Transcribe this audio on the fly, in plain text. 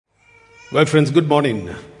Well, friends, good morning.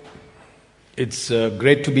 It's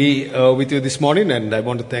great to be with you this morning, and I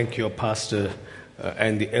want to thank your pastor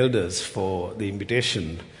and the elders for the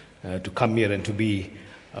invitation to come here and to be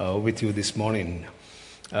with you this morning.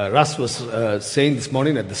 Russ was saying this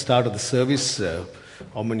morning at the start of the service,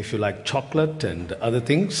 how many of you like chocolate and other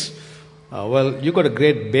things? Well, you got a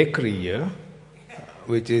great bakery here,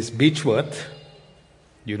 which is Beechworth.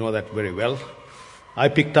 You know that very well. I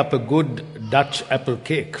picked up a good Dutch apple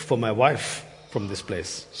cake for my wife from this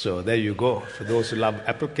place. So there you go. For those who love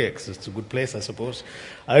apple cakes, it's a good place, I suppose.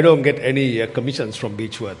 I don't get any commissions from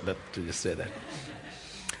Beechworth, but to just say that.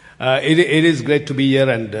 It is great to be here,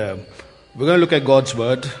 and we're going to look at God's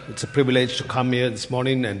Word. It's a privilege to come here this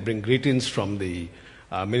morning and bring greetings from the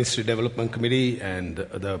Ministry Development Committee and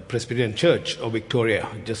the Presbyterian Church of Victoria.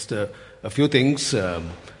 Just a few things.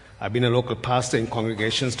 I've been a local pastor in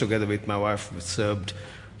congregations together with my wife. We've served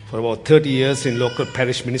for about 30 years in local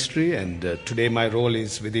parish ministry, and today my role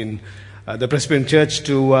is within the Presbyterian Church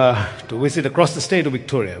to visit across the state of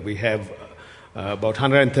Victoria. We have about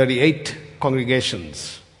 138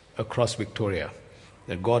 congregations across Victoria.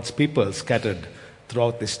 They're God's people scattered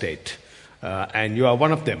throughout the state, and you are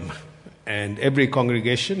one of them. And every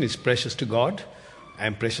congregation is precious to God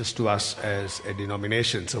and precious to us as a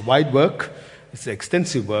denomination. It's a wide work. It's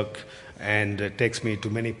extensive work, and it takes me to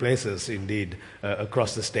many places, indeed,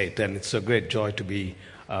 across the state. And it's a great joy to be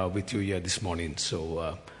with you here this morning.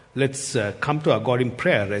 So let's come to our God in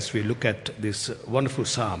prayer as we look at this wonderful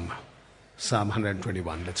psalm, Psalm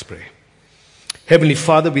 121. Let's pray. Heavenly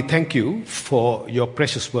Father, we thank you for your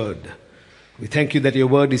precious word. We thank you that your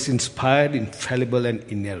word is inspired, infallible, and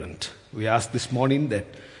inerrant. We ask this morning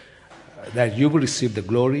that you will receive the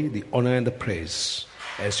glory, the honor, and the praise.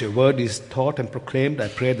 As your word is taught and proclaimed, I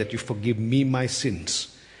pray that you forgive me my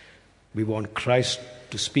sins. We want Christ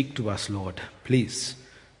to speak to us, Lord, please,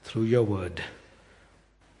 through your word.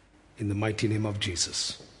 In the mighty name of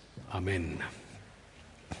Jesus. Amen.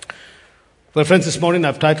 Well, friends, this morning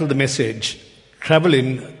I've titled the message,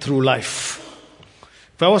 Traveling Through Life.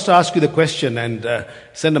 If I was to ask you the question and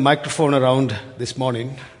send a microphone around this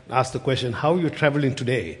morning, ask the question, how are you traveling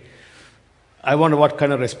today? I wonder what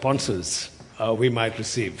kind of responses we might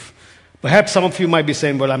receive. Perhaps some of you might be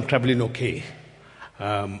saying, well, I'm traveling okay.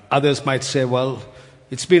 Others might say, well,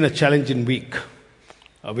 it's been a challenging week.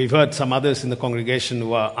 We've heard some others in the congregation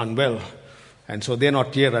who are unwell, and so they're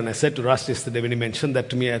not here. And I said to Russ yesterday when he mentioned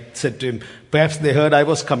that to me, I said to him, perhaps they heard I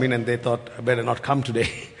was coming and they thought, I better not come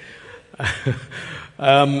today.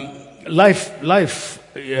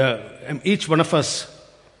 Each one of us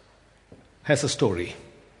has a story.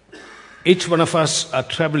 Each one of us are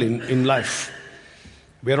traveling in life.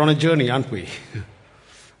 We are on a journey, aren't we?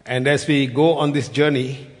 And as we go on this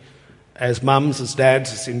journey, as mums, as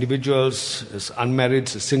dads, as individuals, as unmarried,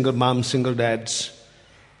 as single moms, single dads,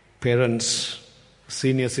 parents,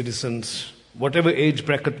 senior citizens, whatever age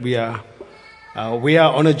bracket we are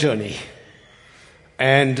on a journey.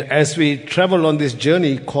 And as we travel on this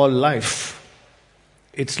journey called life,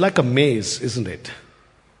 it's like a maze, isn't it?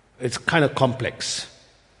 It's kind of complex.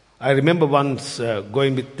 I remember once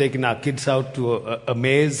taking our kids out to a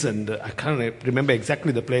maze, and I can't remember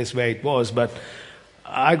exactly the place where it was, but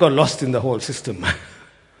I got lost in the whole system.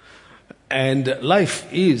 And life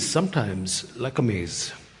is sometimes like a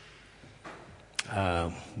maze.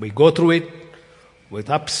 We go through it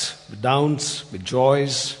with ups, with downs, with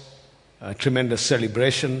joys, tremendous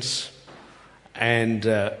celebrations, and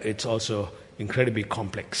it's also incredibly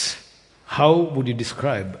complex. How would you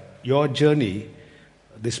describe your journey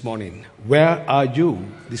this morning? Where are you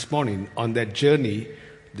this morning on that journey,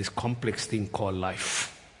 this complex thing called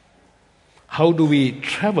life? How do we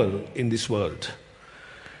travel in this world?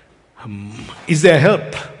 Is there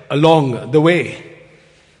help along the way?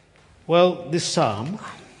 Well, this psalm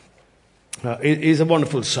is a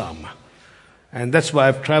wonderful psalm, and that's why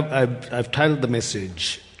I've titled the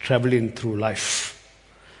message, Traveling Through Life.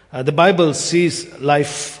 The Bible sees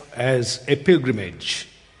life as a pilgrimage.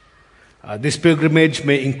 This pilgrimage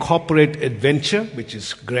may incorporate adventure, which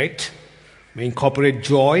is great, may incorporate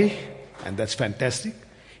joy, and that's fantastic,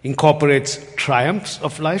 incorporates triumphs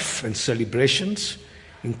of life and celebrations,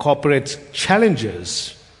 incorporates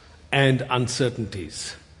challenges and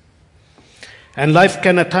uncertainties. And life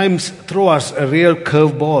can at times throw us a real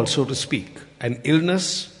curveball, so to speak, an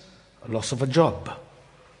illness, a loss of a job,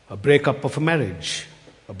 a breakup of a marriage,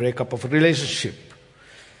 a breakup of a relationship.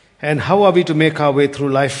 And how are we to make our way through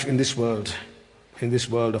life in this world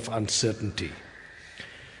of uncertainty?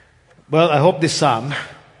 Well, I hope this psalm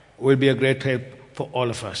will be a great help for all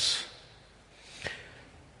of us.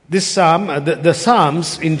 This psalm, the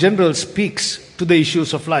Psalms in general speaks to the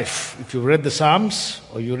issues of life. If you read the Psalms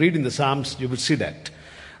or you read in the Psalms, you will see that.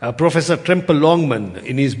 Professor Tremper Longman,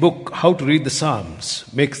 in his book, How to Read the Psalms,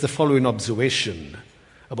 makes the following observation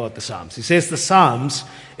about the Psalms. He says the Psalms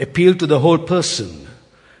appeal to the whole person.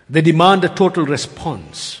 They demand a total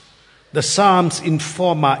response. The Psalms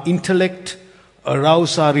inform our intellect,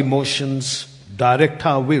 arouse our emotions, direct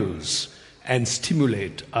our wills, and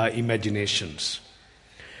stimulate our imaginations.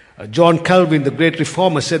 John Calvin, the great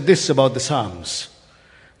reformer, said this about the Psalms.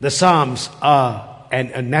 The Psalms are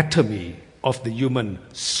an anatomy of the human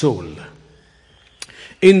soul.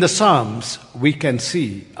 In the Psalms, we can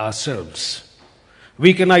see ourselves.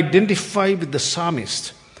 We can identify with the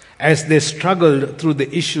psalmist as they struggled through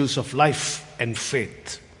the issues of life and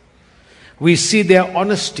faith. We see their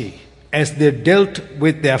honesty as they dealt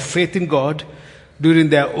with their faith in God during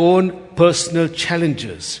their own personal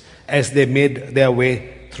challenges as they made their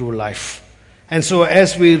way through life. And so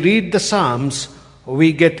as we read the Psalms,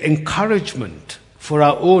 we get encouragement for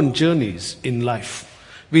our own journeys in life.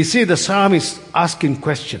 We see the psalmist asking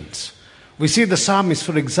questions. We see the psalmist,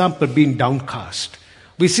 for example, being downcast.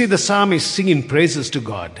 We see the psalmist singing praises to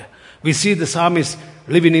God. We see the psalmist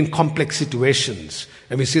living in complex situations.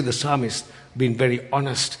 And we see the psalmist being very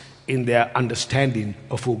honest in their understanding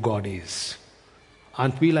of who God is.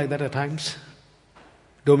 Aren't we like that at times?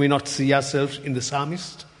 Do we not see ourselves in the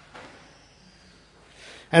psalmist?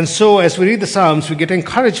 And so as we read the Psalms, we get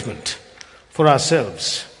encouragement for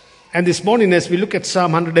ourselves. And this morning, as we look at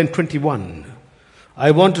Psalm 121,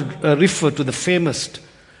 I want to refer to the famous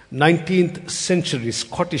 19th century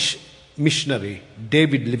Scottish missionary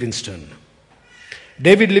David Livingstone.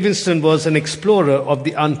 David Livingstone was an explorer of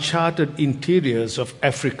the uncharted interiors of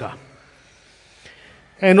Africa.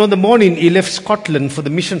 And on the morning he left Scotland for the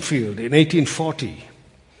mission field in 1840,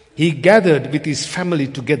 he gathered with his family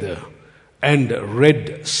together and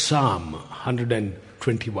read Psalm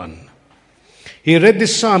 121. He read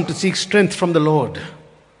this psalm to seek strength from the Lord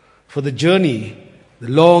for the journey, the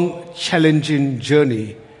long, challenging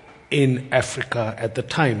journey in Africa at the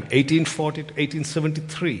time, 1840 to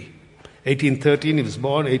 1873. 1813 he was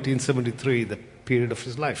born, 1873, the period of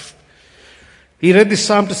his life. He read this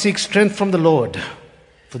psalm to seek strength from the Lord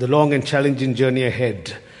for the long and challenging journey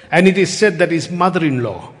ahead. And it is said that his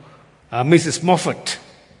mother-in-law, Mrs. Moffat,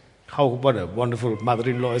 what a wonderful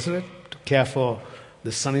mother-in-law, isn't it? To care for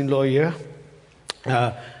the son-in-law here.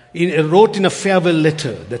 Wrote in a farewell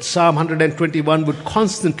letter that Psalm 121 would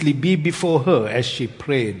constantly be before her as she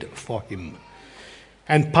prayed for him.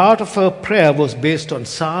 And part of her prayer was based on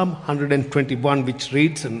Psalm 121, which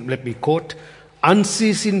reads, and let me quote,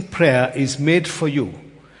 "Unceasing prayer is made for you.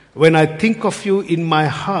 When I think of you in my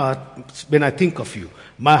heart,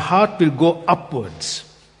 my heart will go upwards.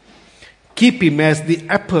 Keep him as the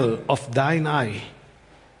apple of thine eye.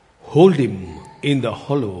 Hold him in the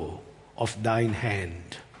hollow of thine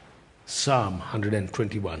hand." Psalm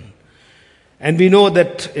 121. And we know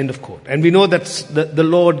that, end of quote, and we know that the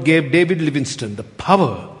Lord gave David Livingstone the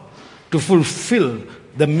power to fulfill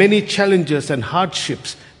the many challenges and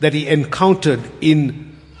hardships that he encountered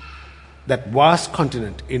in that vast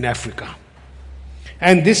continent in Africa.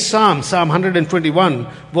 And this Psalm 121,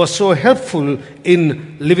 was so helpful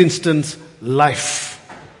in Livingstone's life.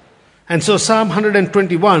 And so Psalm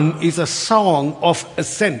 121 is a song of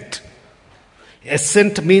ascent.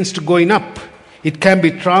 Ascent means to going up. It can be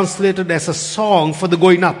translated as a song for the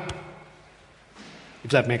going up, if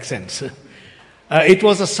that makes sense. It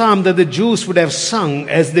was a psalm that the Jews would have sung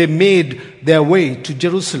as they made their way to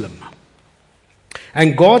Jerusalem.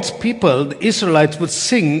 And God's people, the Israelites, would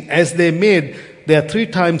sing as they made their 3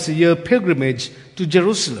 times a year pilgrimage to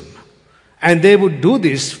Jerusalem. And they would do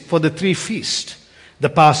this for the 3 feasts. The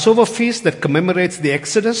Passover feast that commemorates the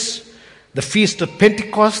Exodus, the Feast of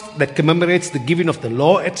Pentecost that commemorates the giving of the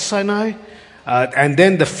law at Sinai, and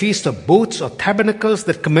then the Feast of Booths or Tabernacles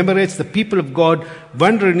that commemorates the people of God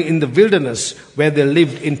wandering in the wilderness where they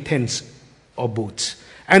lived in tents or booths.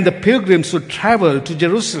 And the pilgrims would travel to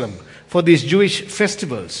Jerusalem for these Jewish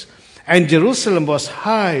festivals. And Jerusalem was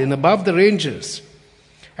high and above the ranges.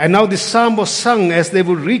 And now this psalm was sung as they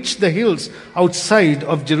would reach the hills outside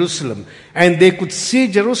of Jerusalem. And they could see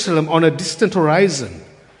Jerusalem on a distant horizon.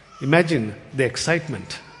 Imagine the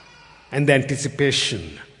excitement and the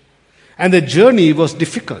anticipation. And the journey was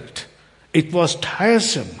difficult. It was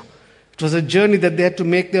tiresome. It was a journey that they had to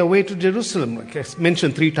make their way to Jerusalem, like I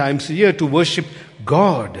mentioned, 3 times a year to worship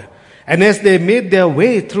God. And as they made their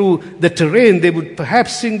way through the terrain, they would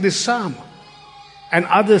perhaps sing this psalm and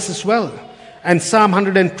others as well. And Psalm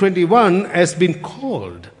 121 has been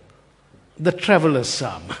called the traveler's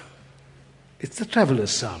psalm. It's the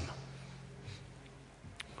traveler's psalm.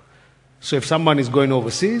 So if someone is going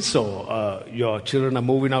overseas or your children are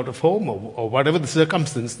moving out of home or whatever the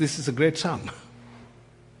circumstance, this is a great psalm,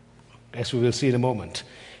 as we will see in a moment.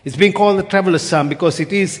 It's being called the traveler's psalm because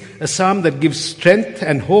it is a psalm that gives strength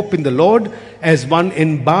and hope in the Lord as one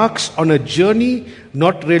embarks on a journey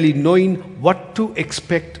not really knowing what to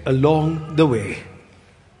expect along the way.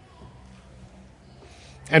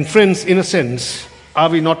 And friends, in a sense, are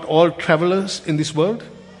we not all travelers in this world?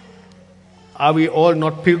 Are we all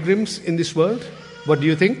not pilgrims in this world? What do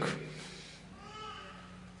you think?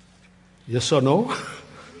 Yes or no?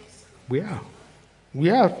 We are. We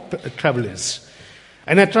are travelers.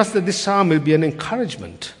 And I trust that this psalm will be an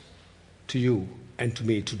encouragement to you and to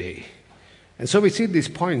me today. And so we see these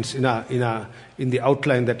points in the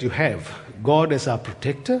outline that you have. God as our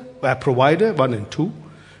protector, our provider, 1 and 2.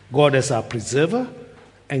 God as our preserver,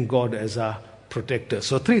 and God as our protector.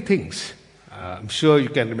 So 3 things. I'm sure you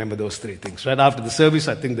can remember those 3 things. Right after the service,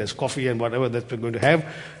 I think there's coffee and whatever that we're going to have.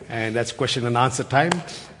 And that's question and answer time.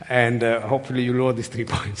 And hopefully you know these 3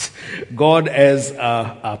 points. God as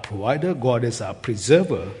our provider, God as our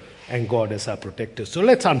preserver, and God as our protector. So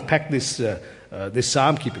let's unpack this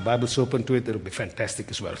psalm. Keep your Bibles open to it. It'll be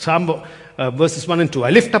fantastic as well. Psalm verses 1 and 2.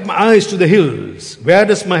 I lift up my eyes to the hills. Where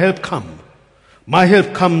does my help come? My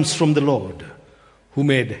help comes from the Lord, who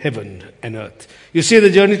made heaven and earth. You see, the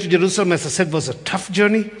journey to Jerusalem, as I said, was a tough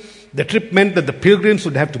journey. The trip meant that the pilgrims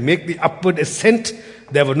would have to make the upward ascent.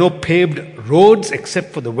 There were no paved roads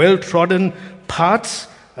except for the well-trodden paths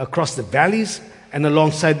across the valleys and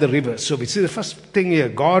alongside the rivers. So we see the first thing here,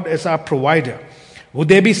 God as our provider. Would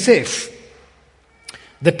they be safe?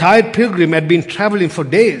 The tired pilgrim had been traveling for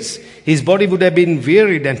days. His body would have been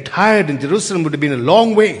wearied and tired, and Jerusalem would have been a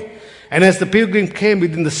long way. And as the pilgrim came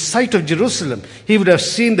within the sight of Jerusalem, he would have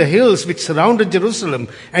seen the hills which surrounded Jerusalem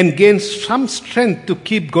and gained some strength to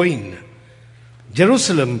keep going.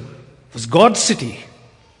 Jerusalem was God's city.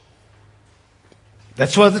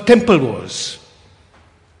 That's what the temple was.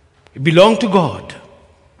 It belonged to God.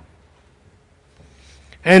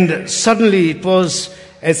 And suddenly it was,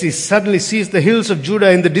 as he suddenly sees the hills of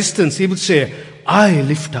Judah in the distance, he would say, I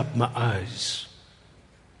lift up my eyes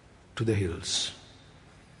to the hills.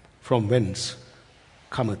 From whence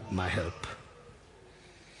cometh my help?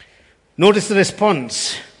 Notice the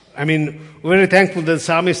response. I mean, we're very thankful that the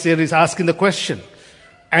psalmist here is asking the question.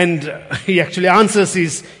 And he actually answers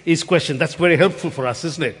his question. That's very helpful for us,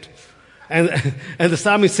 isn't it? And the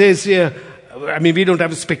psalmist says here, I mean, we don't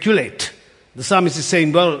have to speculate. The psalmist is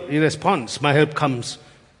saying, well, in response, my help comes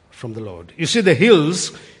from the Lord. You see, the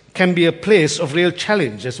hills can be a place of real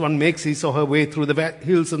challenge as one makes his or her way through the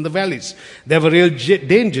hills and the valleys. There were real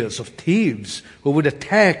dangers of thieves who would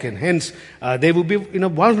attack, and hence they would be in a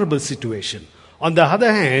vulnerable situation. On the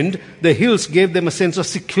other hand, the hills gave them a sense of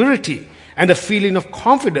security and a feeling of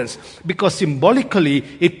confidence because symbolically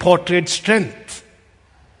it portrayed strength.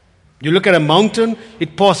 You look at a mountain,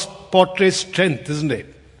 it portrays strength, isn't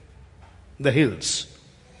it? The hills.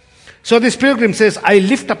 So this pilgrim says, I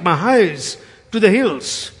lift up my eyes to the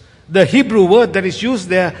hills. The Hebrew word that is used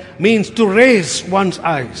there means to raise one's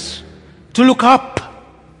eyes, to look up.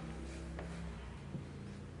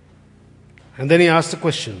 And then he asks the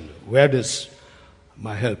question, where does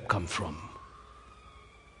my help come from?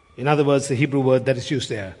 In other words, the Hebrew word that is used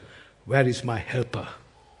there, where is my helper?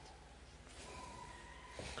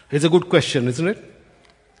 It's a good question, isn't it?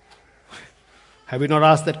 Have we not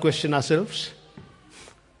asked that question ourselves?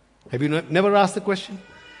 Have you never asked the question?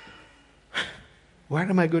 Where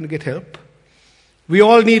am I going to get help? We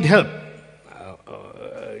all need help.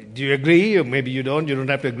 Do you agree? Or maybe you don't. You don't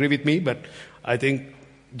have to agree with me, but I think,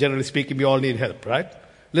 generally speaking, we all need help, right?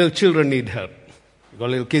 Little children need help. We've got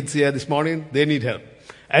little kids here this morning. They need help.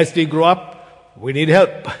 As we grow up, we need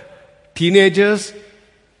help. Teenagers,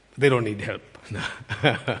 they don't need help.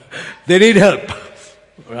 They need help,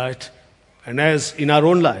 right? And as in our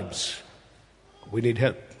own lives, we need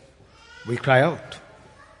help. We cry out.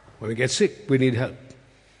 When we get sick, we need help.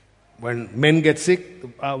 When men get sick,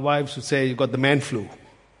 our wives would say, you got the man flu.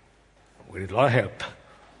 We need a lot of help.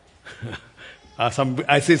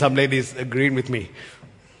 I see some ladies agreeing with me.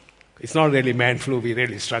 It's not really man flu, we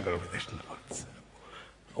really struggle with it.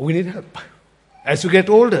 We need help. As we get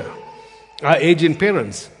older, our aging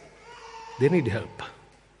parents, they need help.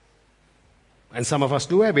 And some of us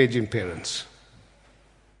do have aging parents.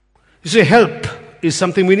 You see, help is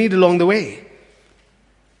something we need along the way.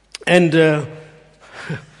 And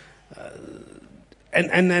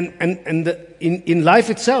in life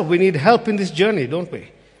itself, we need help in this journey, don't we?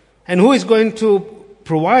 And who is going to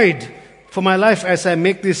provide for my life as I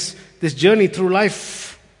make this journey through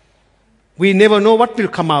life? We never know what will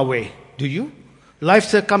come our way. Do you? Life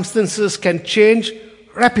circumstances can change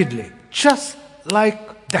rapidly, just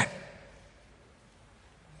like that.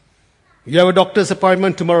 You have a doctor's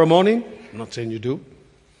appointment tomorrow morning. I'm not saying you do.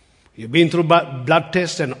 You've been through blood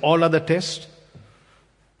tests and all other tests.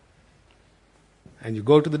 And you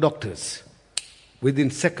go to the doctors. Within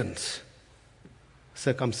seconds,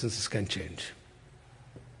 circumstances can change.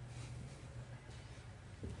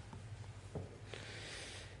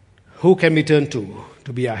 Who can we turn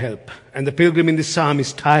to be our help? And the pilgrim in this psalm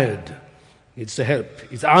is tired. Needs the help.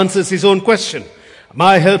 He answers his own question.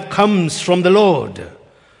 My help comes from the Lord,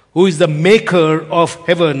 who is the maker of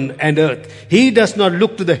heaven and earth. He does not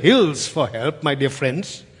look to the hills for help, my dear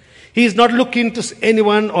friends. He is not looking to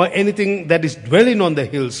anyone or anything that is dwelling on the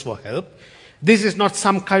hills for help. This is not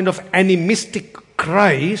some kind of animistic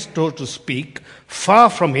cry, so to speak. Far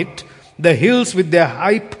from it. The hills with their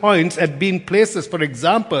high points had been places, for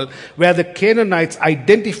example, where the Canaanites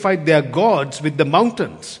identified their gods with the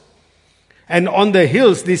mountains. And on the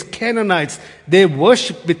hills, these Canaanites, they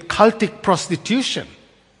worshipped with cultic prostitution.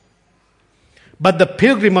 But the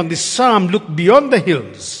pilgrim on this psalm looked beyond the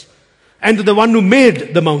hills and to the one who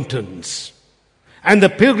made the mountains. And the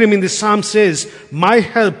pilgrim in this psalm says, my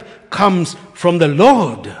help comes from the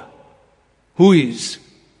Lord, who is,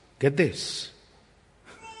 get this,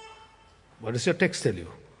 what does your text tell you?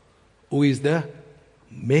 Who is the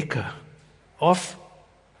maker of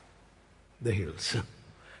the hills?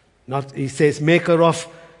 Not, he says, maker of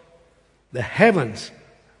the heavens,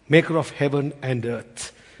 maker of heaven and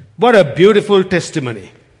earth. What a beautiful testimony.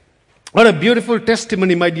 What a beautiful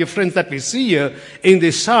testimony, my dear friends, that we see here in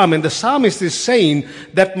this psalm. And the psalmist is saying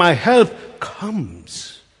that my help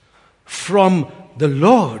comes from the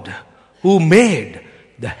Lord who made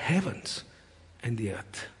the heavens and the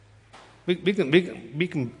earth. We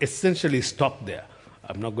can essentially stop there.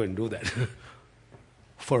 I'm not going to do that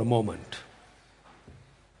for a moment.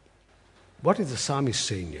 What is the psalmist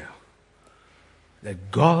saying here?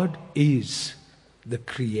 That God is the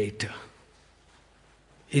creator.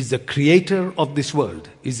 He's the creator of this world,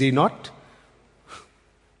 is he not?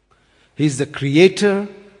 He's the creator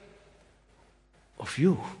of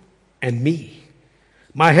you and me.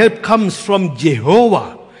 My help comes from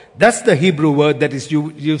Jehovah. That's the Hebrew word that is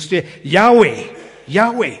used here. Yahweh.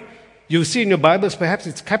 Yahweh. You see in your Bibles, perhaps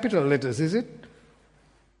it's capital letters, is it?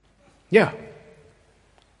 Yeah.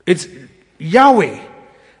 It's Yahweh.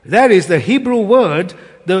 That is the Hebrew word.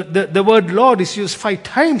 The word Lord is used 5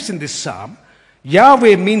 times in this psalm.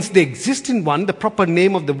 Yahweh means the existing one, the proper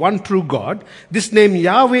name of the one true God. This name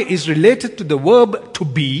Yahweh is related to the verb to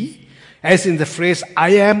be, as in the phrase, I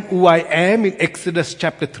am who I am in Exodus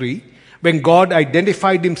chapter 3. When God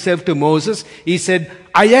identified himself to Moses, he said,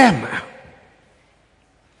 I am.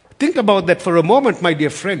 Think about that for a moment, my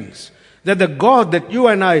dear friends. That the God that you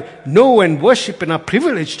and I know and worship and are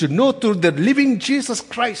privileged to know through the living Jesus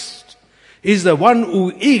Christ is the one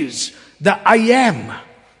who is the I am.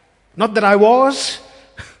 Not that I was,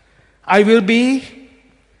 I will be.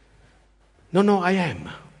 No, I am.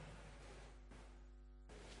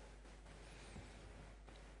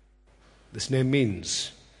 This name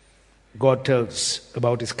means God tells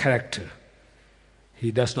about his character.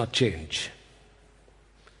 He does not change.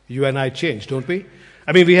 You and I change, don't we?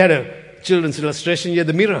 I mean, we had a children's illustration here,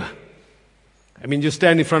 the mirror. I mean, you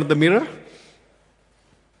stand in front of the mirror.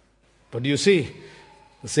 What do you see?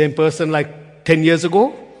 The same person like 10 years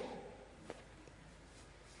ago?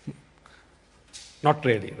 Not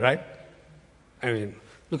really, right? I mean,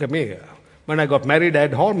 look at me. When I got married, I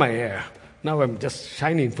had all my hair. Now I'm just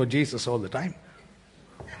shining for Jesus all the time.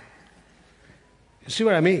 You see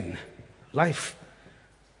what I mean? Life.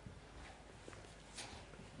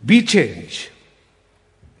 We change,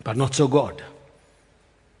 but not so God.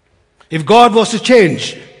 If God was to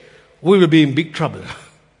change, we will be in big trouble.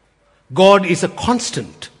 God is a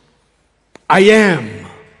constant. I am.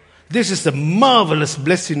 This is the marvelous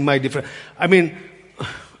blessing, my dear friend. I mean,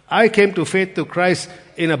 I came to faith to Christ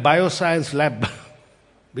in a bioscience lab.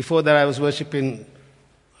 Before that, I was worshipping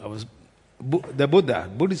the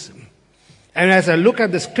Buddhism. And as I look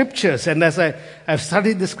at the scriptures, and as I've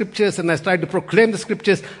studied the scriptures, and I tried to proclaim the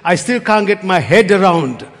scriptures, I still can't get my head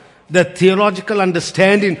around the theological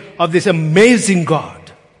understanding of this amazing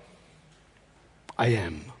God. I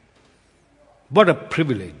am. What a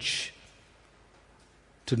privilege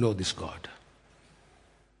to know this God.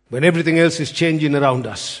 When everything else is changing around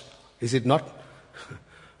us, is it not?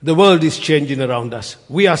 The world is changing around us.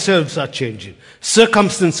 We ourselves are changing.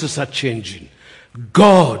 Circumstances are changing.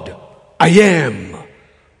 God, I am,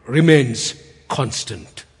 remains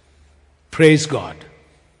constant. Praise God.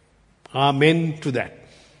 Amen to that.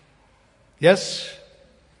 Yes?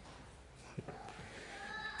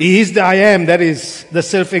 He is the I am, that is the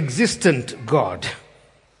self-existent God.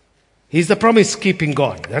 He is the promise-keeping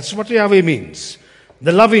God. That's what Yahweh means.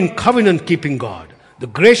 The loving, covenant-keeping God. The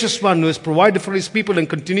gracious one who has provided for his people and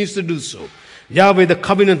continues to do so. Yahweh, the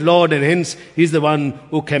covenant Lord, and hence he's the one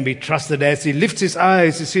who can be trusted. As he lifts his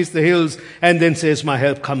eyes, he sees the hills and then says, my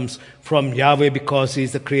help comes from Yahweh because he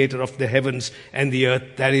is the creator of the heavens and the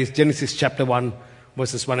earth. That is Genesis chapter 1,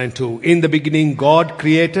 verses 1 and 2. In the beginning, God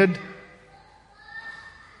created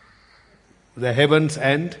the heavens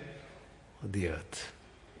and the earth.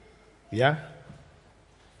 Yeah?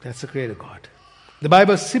 That's the creator God. The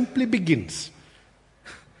Bible simply begins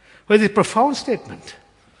with a profound statement.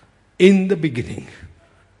 In the beginning,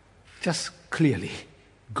 just clearly,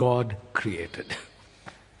 God created.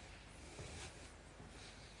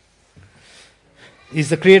 He's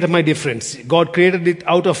the creator, my dear friends. God created it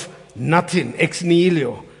out of nothing, ex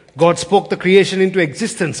nihilo. God spoke the creation into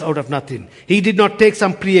existence out of nothing. He did not take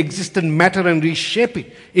some pre-existent matter and reshape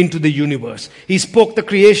it into the universe. He spoke the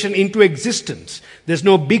creation into existence. There's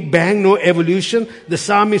no big bang, no evolution. The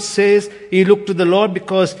psalmist says he looked to the Lord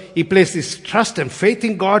because he placed his trust and faith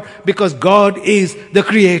in God because God is the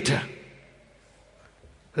creator.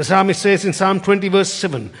 The psalmist says in Psalm 20 verse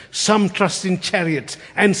 7, some trust in chariots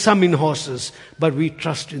and some in horses, but we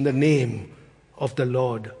trust in the name of the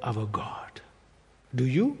Lord our God. Do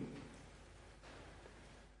you?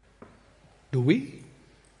 Do we?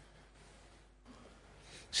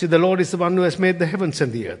 See, the Lord is the one who has made the heavens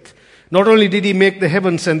and the earth. Not only did he make the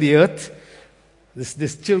heavens and the earth,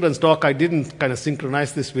 this children's talk, I didn't kind of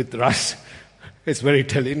synchronize this with Russ. It's very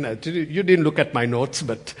telling. You didn't look at my notes,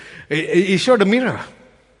 but he showed a mirror.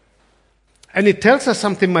 And it tells us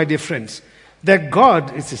something, my dear friends, that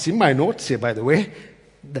God, it's in my notes here, by the way,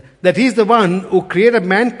 that he's the one who created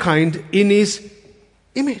mankind in his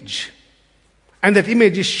image. And that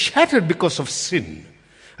image is shattered because of sin.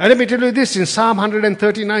 And let me tell you this, in Psalm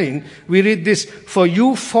 139, we read this, for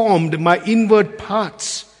you formed my inward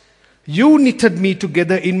parts. You knitted me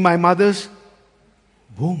together in my mother's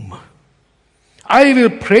womb. I will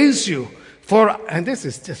praise you and this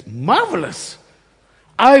is just marvelous.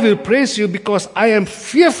 I will praise you because I am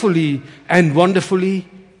fearfully and wonderfully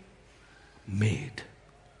made.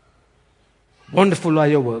 Wonderful are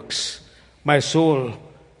your works. My soul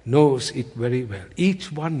knows it very well.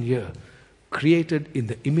 Each one here created in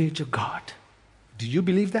the image of God. Do you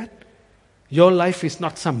believe that? Your life is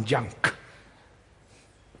not some junk.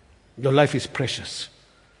 Your life is precious.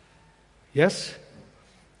 Yes?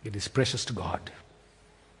 It is precious to God.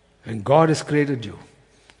 And God has created you.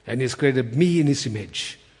 And He has created me in His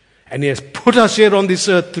image. And He has put us here on this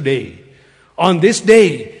earth today. On this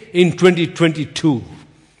day in 2022.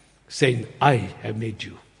 Saying, I have made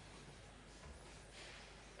you.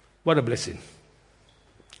 What a blessing.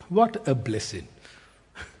 What a blessing.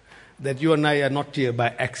 That you and I are not here by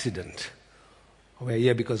accident. We are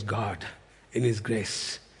here because God, in His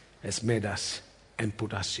grace, has made us and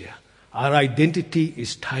put us here. Our identity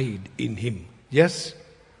is tied in Him. Yes?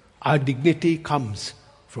 Our dignity comes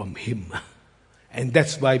from Him. And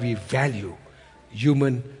that's why we value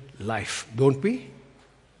human life. Don't we?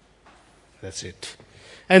 That's it.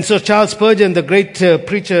 And so Charles Spurgeon, the great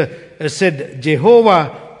preacher, said,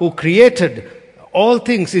 Jehovah who created all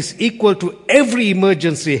things is equal to every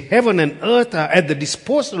emergency. Heaven and earth are at the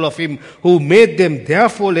disposal of Him who made them.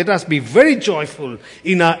 Therefore, let us be very joyful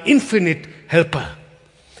in our infinite helper.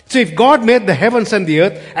 So if God made the heavens and the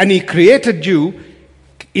earth and He created you,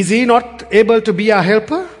 is He not able to be our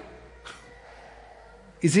helper?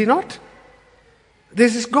 Is He not?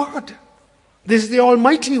 This is God. This is the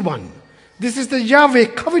Almighty One. This is the Yahweh,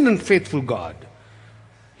 covenant faithful God.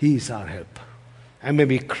 He is our help. And when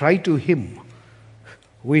we cry to Him,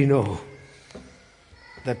 we know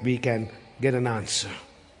that we can get an answer.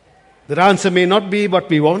 That answer may not be what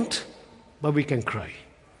we want, but we can cry.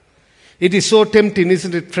 It is so tempting,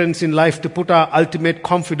 isn't it, friends, in life to put our ultimate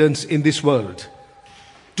confidence in this world.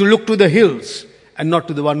 To look to the hills and not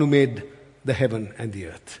to the one who made the heaven and the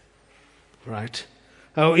earth. Right?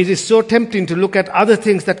 It is so tempting to look at other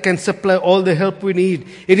things that can supply all the help we need.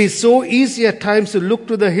 It is so easy at times to look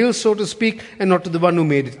to the hills, so to speak, and not to the one who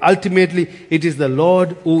made it. Ultimately, it is the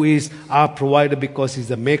Lord who is our provider because He's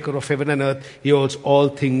the maker of heaven and earth. He holds all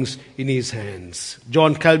things in His hands.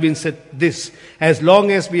 John Calvin said this, as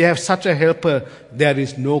long as we have such a helper, there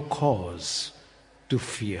is no cause to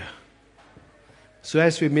fear. So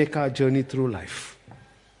as we make our journey through life,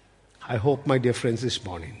 I hope, my dear friends, this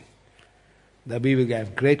morning, that we will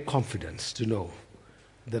have great confidence to know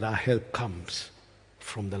that our help comes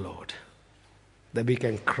from the Lord. That we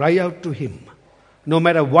can cry out to Him no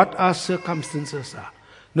matter what our circumstances are,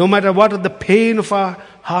 no matter what the pain of our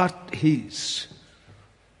heart is,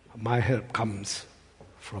 my help comes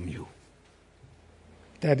from you.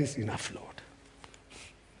 That is enough, Lord.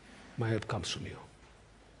 My help comes from you.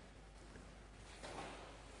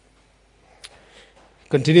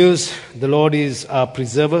 Continues, the Lord is our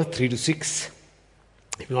preserver, 3-6.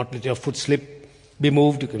 He will not let your foot slip, be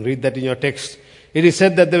moved. You can read that in your text. It is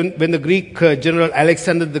said that when the Greek general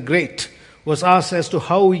Alexander the Great was asked as to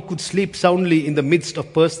how he could sleep soundly in the midst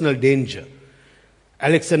of personal danger,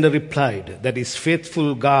 Alexander replied that his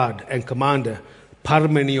faithful guard and commander,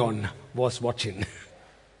 Parmenion, was watching.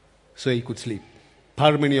 So he could sleep.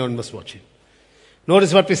 Parmenion was watching.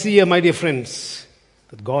 Notice what we see here, my dear friends,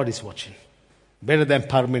 that God is watching. Better than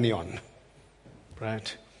Parmenion.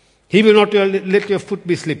 Right? He will not let your foot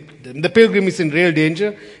be slipped. The pilgrim is in real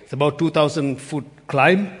danger. It's about 2,000 foot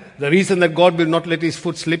climb. The reason that God will not let his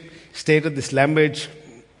foot slip, stated this language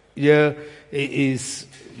here is,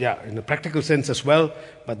 in a practical sense as well,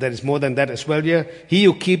 but there is more than that as well here. He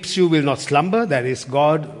who keeps you will not slumber. That is,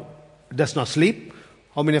 God does not sleep.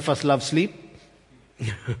 How many of us love sleep?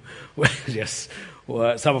 Well, yes.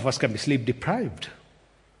 Well, some of us can be sleep deprived.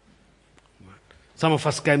 Some of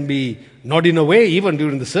us can be nodding away even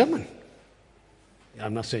during the sermon.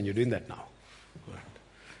 I'm not saying you're doing that now.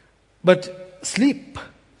 But sleep.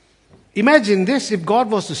 Imagine this if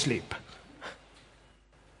God was to sleep.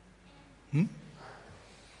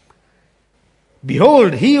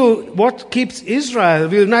 Behold, he what keeps Israel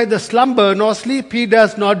will neither slumber nor sleep. He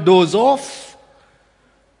does not doze off,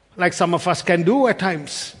 like some of us can do at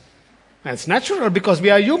times. And it's natural because we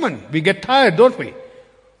are human. We get tired, don't we?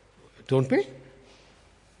 Don't we?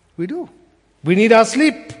 We do. We need our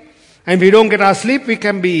sleep. And if we don't get our sleep,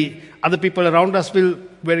 other people around us will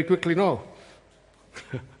very quickly know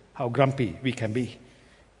how grumpy we can be.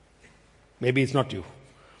 Maybe it's not you.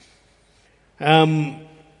 I'm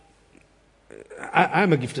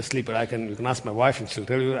a gifted sleeper. You can ask my wife and she'll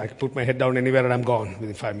tell you, I can put my head down anywhere and I'm gone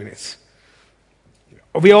within 5 minutes.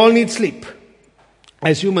 We all need sleep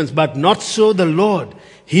as humans, but not so the Lord.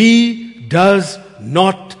 He does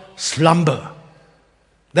not slumber.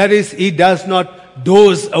 That is, he does not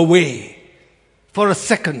doze away for a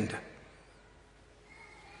second.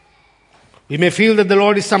 We may feel that the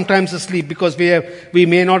Lord is sometimes asleep because we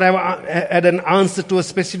may not have had an answer to a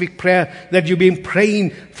specific prayer that you've been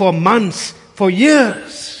praying for months, for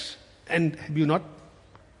years. And have you not?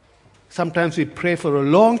 Sometimes we pray for a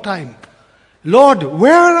long time. Lord,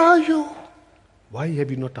 where are you? Why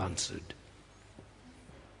have you not answered?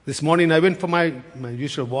 This morning I went for my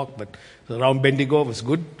usual walk, but around Bendigo was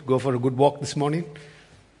good. Go for a good walk this morning.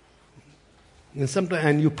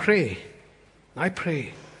 And you pray. I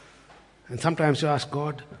pray. And sometimes you ask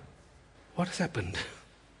God, what has happened?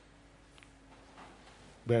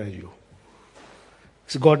 Where are you?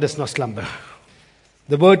 So God does not slumber.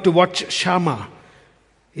 The word to watch, shama,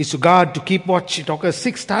 is to guard, to keep watch. It occurs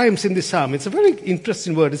 6 times in this psalm. It's a very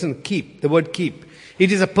interesting word, isn't it? Keep, the word keep.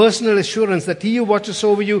 It is a personal assurance that he who watches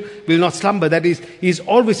over you will not slumber. That is, he is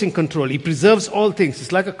always in control. He preserves all things.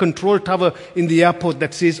 It's like a control tower in the airport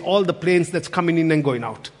that sees all the planes that's coming in and going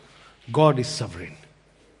out. God is sovereign.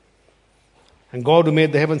 And God who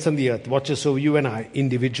made the heavens and the earth watches over you and I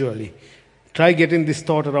individually. Try getting this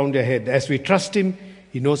thought around your head. As we trust him,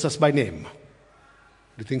 he knows us by name. Do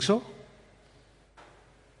you think so?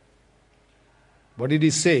 What did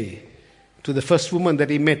he say to the first woman that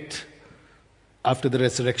he met after the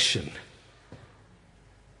resurrection?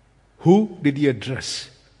 Who did he address?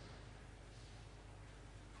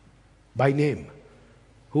 By name.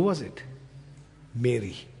 Who was it?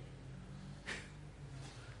 Mary.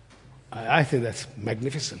 I think that's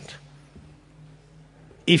magnificent.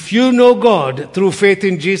 If you know God through faith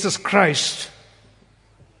in Jesus Christ,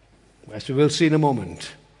 as we will see in a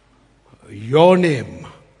moment, your name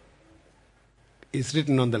is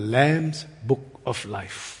written on the Lamb's book of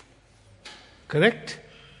life. Correct?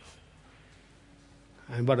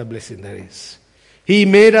 And what a blessing that is. He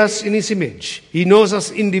made us in his image. He knows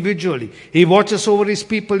us individually. He watches over his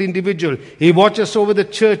people individually. He watches over the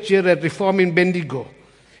church here at Reform in Bendigo.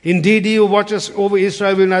 Indeed, he who watches over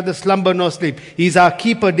Israel will neither slumber nor sleep. He is our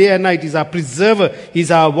keeper day and night. He is our preserver. He is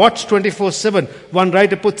our watch 24/7. One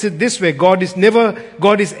writer puts it this way: God is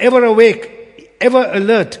ever awake, ever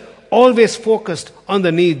alert, always focused on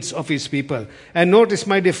the needs of his people. And notice,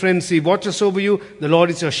 my dear friends, he watches over you. The Lord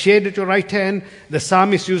is your shade at your right hand. The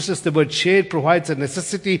psalmist uses the word shade, provides a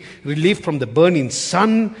necessity, relief from the burning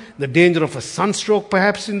sun, the danger of a sunstroke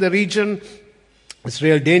perhaps in the region. This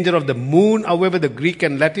real danger of the moon. However, the Greek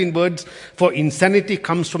and Latin words for insanity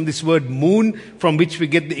comes from this word moon, from which we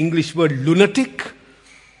get the English word lunatic.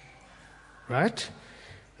 Right?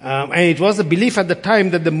 And it was the belief at the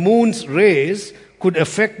time that the moon's rays could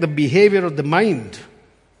affect the behavior of the mind.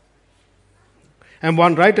 And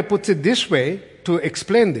one writer puts it this way to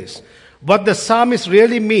explain this. What the psalmist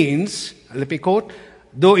really means, let me quote,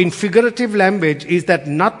 though in figurative language, is that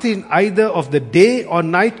nothing either of the day or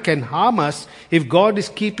night can harm us if God is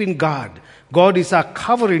keeping guard. God is our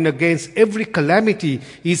covering against every calamity.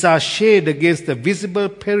 He is our shade against the visible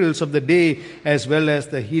perils of the day as well as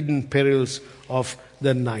the hidden perils of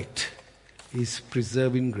the night. His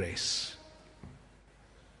preserving grace.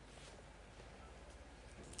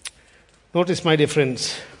 Notice, my dear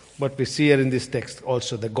friends, what we see here in this text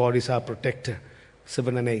also, that God is our protector.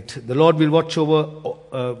 7 and 8. The Lord will watch over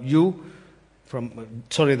the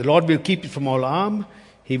Lord will keep you from all harm.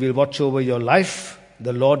 He will watch over your life.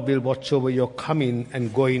 The Lord will watch over your coming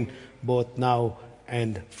and going, both now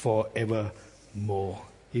and forevermore.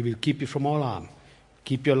 He will keep you from all harm.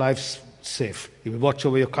 Keep your lives safe. He will watch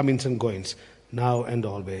over your comings and goings, now and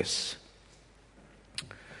always.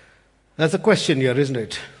 That's a question here, isn't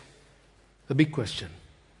it? The big question.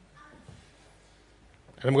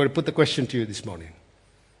 And I'm going to put the question to you this morning.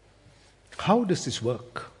 How does this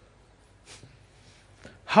work?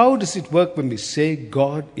 How does it work when we say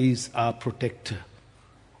God is our protector?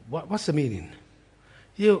 What's the meaning?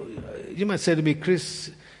 You might say to me,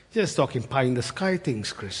 Chris, just talking pie in the sky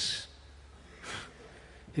things, Chris.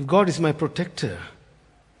 If God is my protector,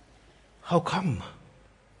 how come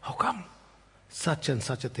such and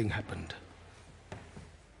such a thing happened?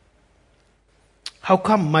 How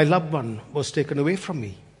come my loved one was taken away from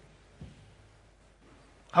me?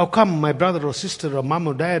 How come my brother or sister or mom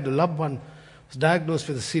or dad or loved one was diagnosed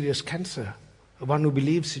with a serious cancer? One who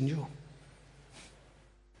believes in you.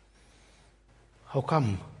 How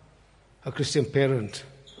come a Christian parent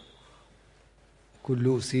could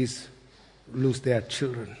lose their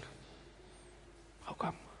children? How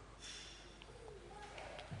come?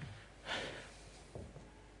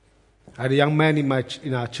 I had a young man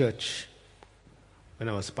in our church when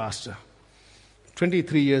I was pastor,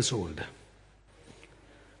 23 years old.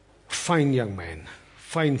 Fine young man,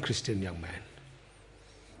 fine Christian young man.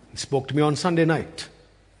 He spoke to me on Sunday night.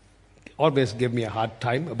 Always gave me a hard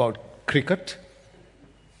time about cricket.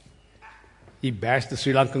 He bashed the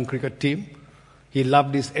Sri Lankan cricket team. He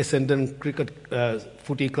loved his Essendon cricket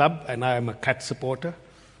footy club, and I am a Cat supporter.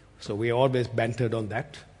 So we always bantered on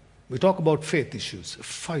that. We talk about faith issues. A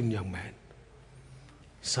fine young man.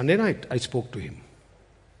 Sunday night, I spoke to him.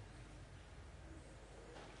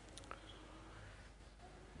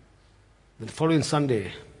 The following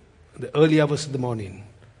Sunday, the early hours of the morning,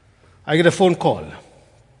 I get a phone call.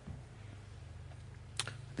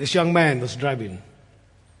 This young man was driving.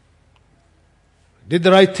 Did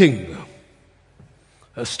the right thing.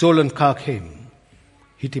 A stolen car came,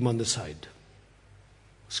 hit him on the side,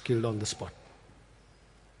 was killed on the spot.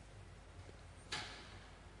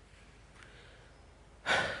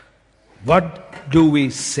 What do we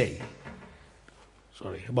say?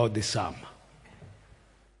 About this psalm.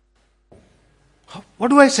 What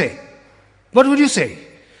do I say? What would you say?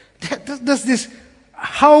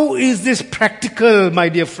 How is this practical, my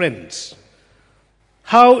dear friends?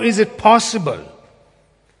 How is it possible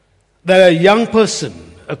that a young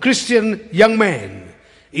person, a Christian young man,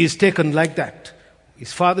 is taken like that?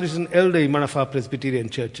 His father is an elder in one of our Presbyterian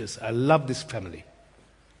churches. I love this family.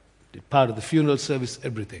 Did part of the funeral service,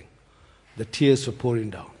 everything. The tears were pouring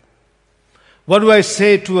down. What do I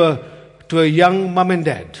say to a young mom and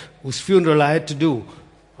dad whose funeral I had to do,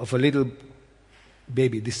 of a little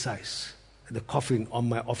baby this size, the coffin on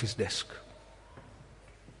my office desk?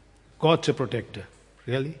 God's a protector.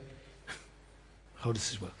 Really? How does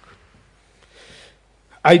this work?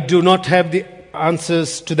 I do not have the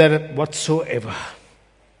answers to that whatsoever.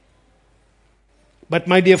 But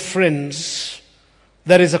my dear friends,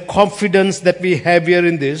 there is a confidence that we have here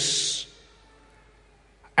in this.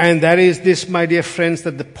 And that is this, my dear friends,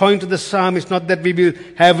 that the point of the psalm is not that we will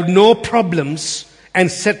have no problems and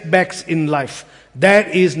setbacks in life.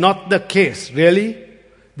 That is not the case, really.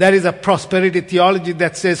 That is a prosperity theology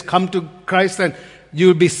that says, come to Christ and you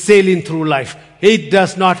will be sailing through life. It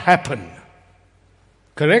does not happen.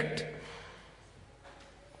 Correct?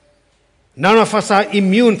 None of us are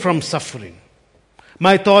immune from suffering.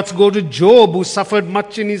 My thoughts go to Job, who suffered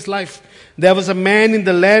much in his life. There was a man in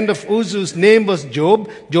the land of Uz whose name was Job,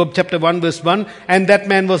 Job chapter 1 verse 1, and that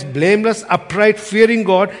man was blameless, upright, fearing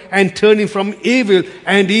God, and turning from evil,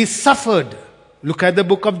 and he suffered. Look at the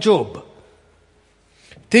book of Job.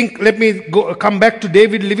 Let me come back to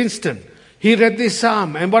David Livingstone. He read this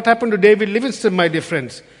psalm. And what happened to David Livingstone, my dear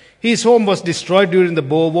friends? His home was destroyed during the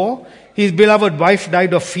Boer War. His beloved wife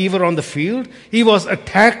died of fever on the field. He was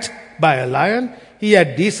attacked by a lion. He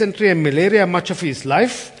had dysentery and malaria much of his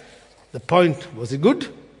life. The point, was it good?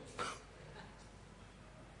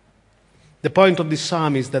 The point of this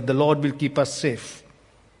psalm is that the Lord will keep us safe.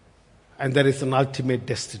 And there is an ultimate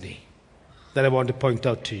destiny that I want to point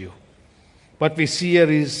out to you. What we see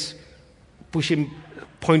here is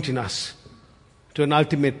pointing us to an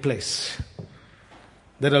ultimate place.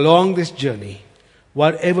 That along this journey,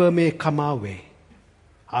 whatever may come our way,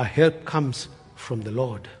 our help comes from the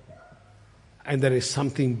Lord. And there is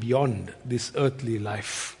something beyond this earthly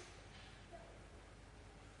life.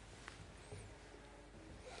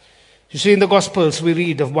 You see, in the Gospels, we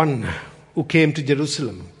read of one who came to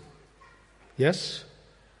Jerusalem. Yes?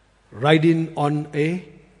 Riding on a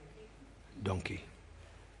donkey.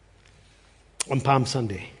 On Palm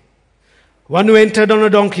Sunday. One who entered on a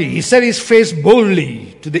donkey. He set his face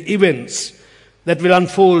boldly to the events that will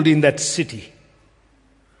unfold in that city.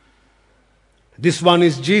 This one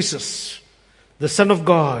is Jesus, the Son of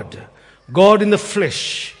God, God in the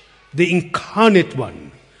flesh, the incarnate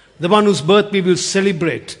one, the one whose birth we will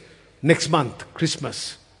celebrate next month,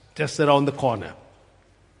 Christmas, just around the corner.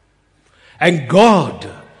 And God,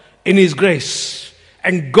 in His grace,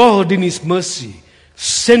 and God in His mercy,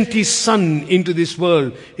 sent His Son into this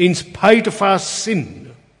world in spite of our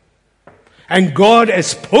sin. And God has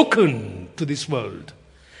spoken to this world.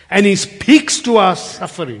 And He speaks to our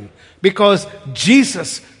suffering because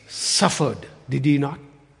Jesus suffered, did He not?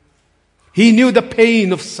 He knew the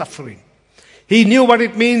pain of suffering. He knew what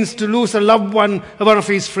it means to lose a loved one of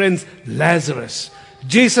His friends, Lazarus.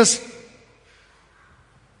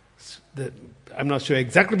 I'm not sure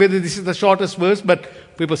exactly whether this is the shortest verse,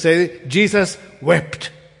 but people say Jesus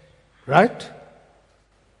wept. Right?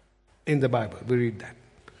 In the Bible, we read that.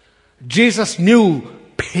 Jesus knew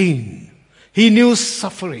pain. He knew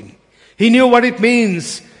suffering. He knew what it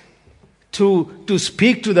means to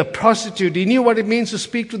speak to the prostitute. He knew what it means to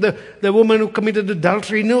speak to the woman who committed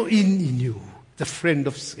adultery. He knew the friend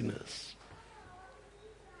of sinners.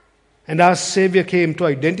 And our Savior came to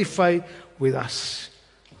identify with us,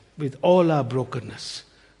 with all our brokenness,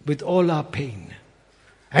 with all our pain.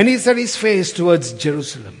 And He set His face towards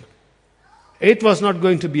Jerusalem. It was not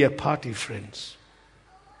going to be a party, friends.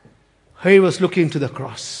 He was looking to the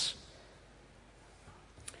cross.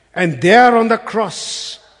 And there on the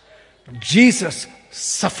cross, Jesus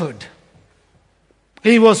suffered.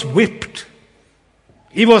 He was whipped.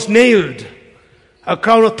 He was nailed. A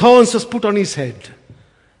crown of thorns was put on His head.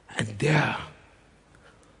 And there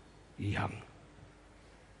He hung.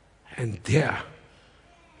 And there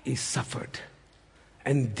He suffered.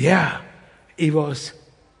 And there He was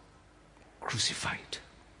crucified.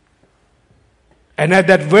 And at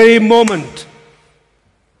that very moment,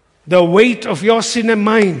 the weight of your sin and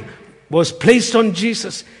mine was placed on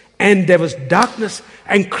Jesus, and there was darkness,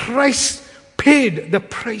 and Christ paid the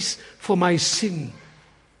price for my sin,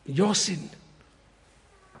 your sin.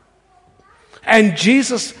 And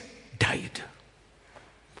Jesus died.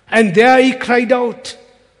 And there He cried out,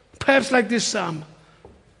 perhaps like this psalm,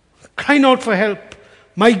 crying out for help.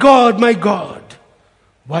 My God,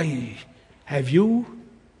 why have you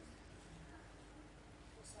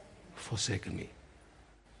forsaken me?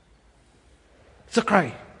 It's a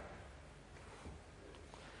cry.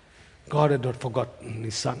 God had not forgotten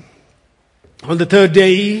His Son. On the third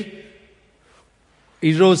day,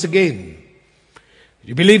 He rose again.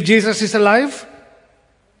 You believe Jesus is alive?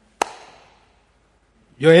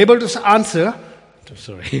 You're able to answer.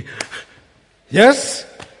 Sorry. Yes?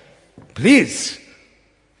 Please.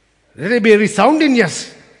 Let it be a resounding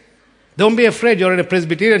yes. Don't be afraid. You're in a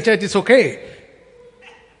Presbyterian church. It's okay.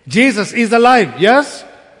 Jesus is alive. Yes?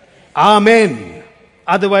 Amen.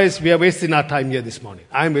 Otherwise, we are wasting our time here this morning.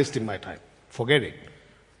 I'm wasting my time. Forget it.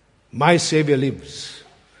 My Savior lives.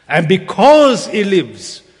 And because He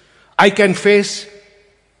lives, I can face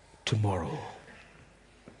tomorrow.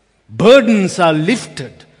 Burdens are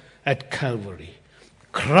lifted at Calvary.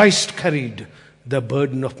 Christ carried the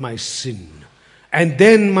burden of my sin. And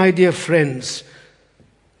then, my dear friends,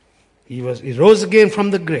 He rose again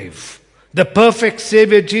from the grave. The perfect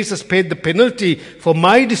Savior Jesus paid the penalty for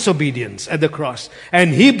my disobedience at the cross.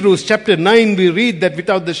 And Hebrews chapter 9 we read that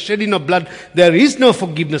without the shedding of blood there is no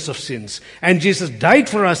forgiveness of sins. And Jesus died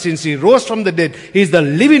for our sins. He rose from the dead. He is the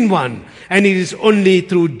living one. And it is only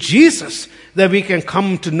through Jesus that we can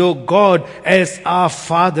come to know God as our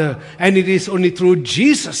Father. And it is only through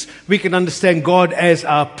Jesus we can understand God as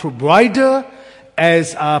our provider,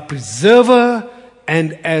 as our preserver,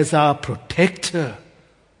 and as our protector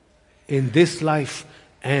in this life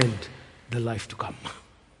and the life to come.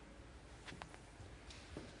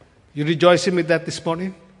 You rejoicing with that this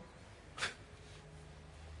morning?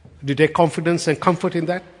 Do you take confidence and comfort in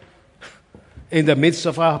that? In the midst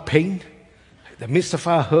of our pain, in the midst of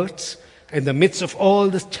our hurts, in the midst of all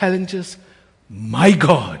the challenges, my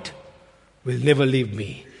God will never leave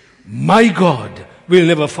me. My God will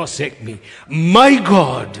never forsake me. My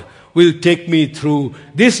God will take me through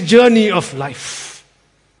this journey of life.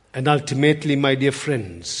 And ultimately, my dear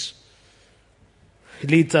friends, He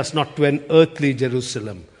leads us not to an earthly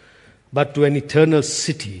Jerusalem, but to an eternal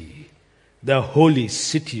city, the holy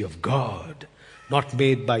city of God, not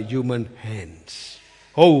made by human hands.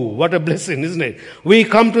 Oh, what a blessing, isn't it? We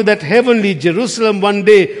come to that heavenly Jerusalem one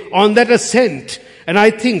day on that ascent. And I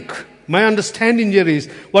think my understanding here is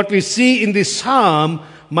what we see in this psalm,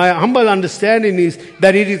 my humble understanding is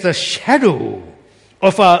that it is a shadow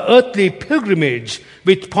of our earthly pilgrimage,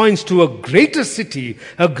 which points to a greater city,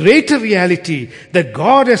 a greater reality that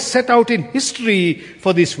God has set out in history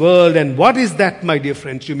for this world. And what is that, my dear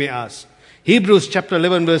friends, you may ask? Hebrews chapter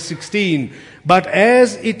 11 verse 16. But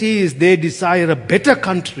as it is, they desire a better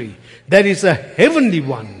country, that is a heavenly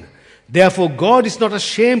one. Therefore God is not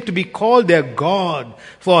ashamed to be called their God,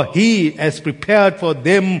 for He has prepared for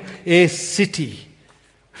them a city.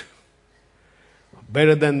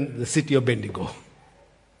 Better than the city of Bendigo.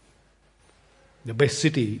 The best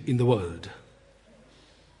city in the world.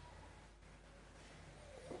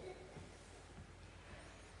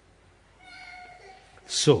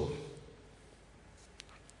 So,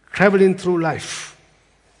 traveling through life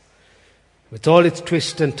with all its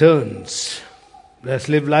twists and turns, let us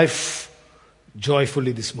live life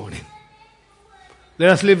joyfully this morning.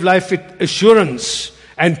 Let us live life with assurance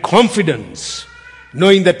and confidence,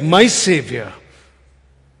 knowing that my Savior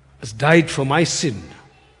has died for my sin.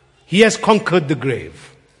 He has conquered the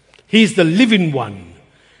grave. He is the living one,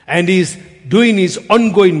 and He is doing His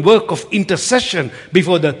ongoing work of intercession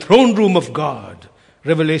before the throne room of God.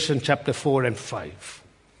 Revelation chapter 4 and 5.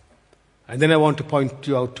 And then I want to point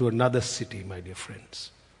you out to another city, my dear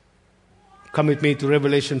friends. Come with me to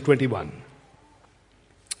Revelation 21.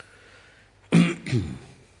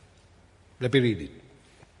 Let me read it.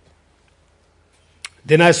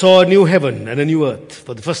 Then I saw a new heaven and a new earth,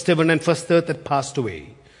 for the first heaven and first earth had passed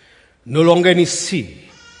away. No longer any sea.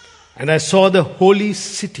 And I saw the holy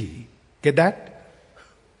city. Get that?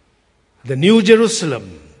 The new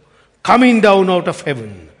Jerusalem coming down out of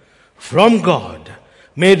heaven from God,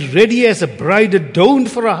 made ready as a bride adorned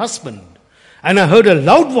for her husband. And I heard a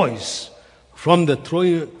loud voice from the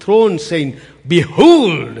throne saying,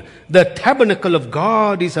 Behold, the tabernacle of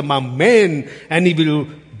God is among men, and He will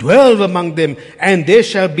dwell among them, and they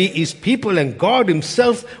shall be His people, and God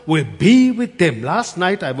Himself will be with them. Last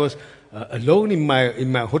night I was alone in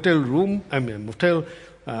my hotel room,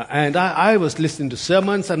 and I was listening to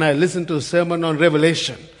sermons, and I listened to a sermon on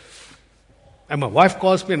Revelation. And my wife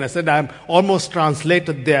calls me and I said, I'm almost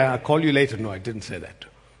translated there. I'll call you later. No, I didn't say that.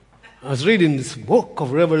 I was reading this book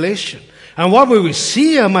of Revelation. And what we will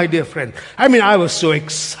see here, my dear friend, I was so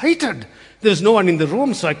excited. There's no one in the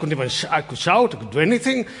room, so I couldn't even I could shout, I could do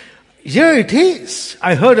anything. Here it is.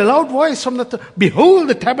 I heard a loud voice from Behold,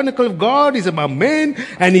 the tabernacle of God is among men,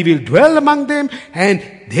 and He will dwell among them, and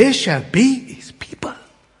they shall be His people.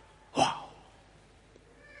 Wow.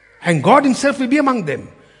 And God Himself will be among them.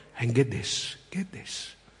 And get this.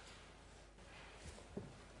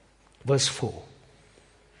 Verse 4.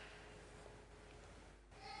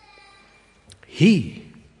 He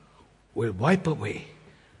will wipe away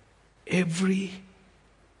every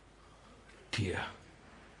tear.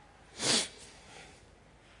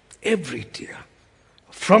 Every tear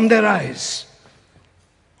from their eyes.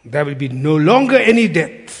 There will be no longer any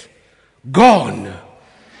death. Gone.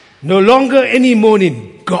 No longer any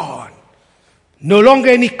mourning. Gone. No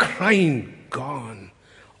longer any crying. Gone.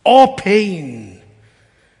 Or pain.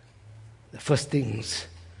 The first things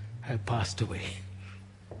have passed away.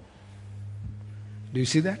 Do you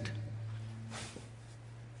see that?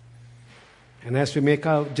 And as we make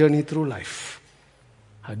our journey through life,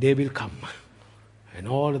 a day will come, and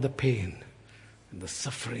all of the pain, and the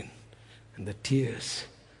suffering, and the tears,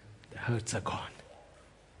 the hurts are gone.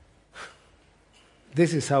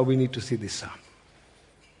 This is how we need to see this psalm.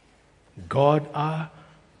 God our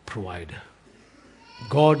provider,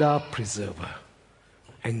 God our preserver,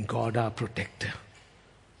 and God our protector.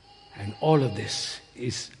 And all of this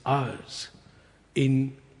is ours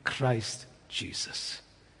in Christ Jesus.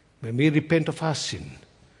 When we repent of our sin,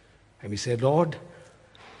 and we say, Lord,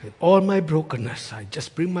 with all my brokenness, I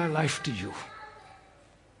just bring my life to you.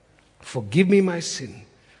 Forgive me my sin.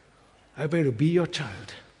 I pray to be your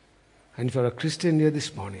child. And if you're a Christian here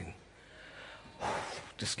this morning,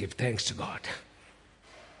 just give thanks to God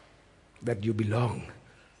that you belong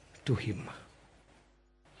to Him.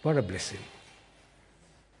 What a blessing.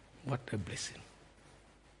 What a blessing.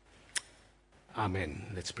 Amen.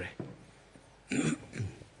 Let's pray.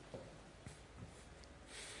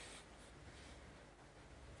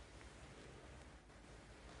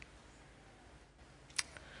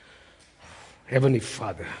 Heavenly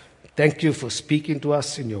Father, thank you for speaking to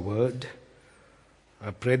us in your word.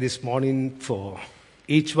 I pray this morning for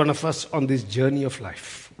each one of us on this journey of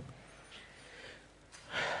life.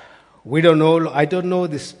 We don't know, I don't know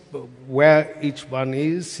this, where each one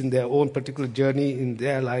is in their own particular journey in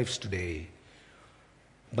their lives today.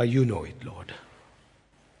 But you know it, Lord.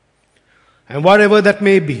 And whatever that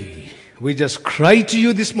may be, we just cry to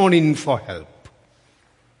you this morning for help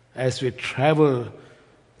as we travel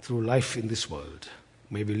through life in this world.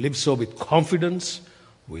 May we live so with confidence,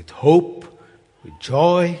 with hope, with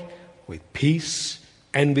joy, with peace,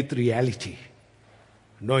 and with reality,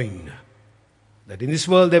 knowing that in this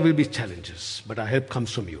world there will be challenges, but our help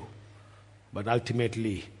comes from you. But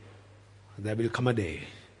ultimately, there will come a day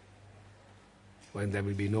when there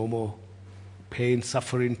will be no more pain,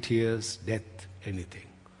 suffering, tears, death, anything.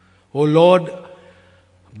 Oh Lord,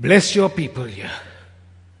 bless your people here.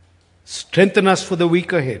 Strengthen us for the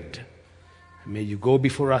week ahead. May you go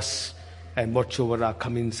before us and watch over our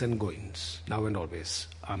comings and goings, now and always.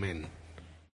 Amen.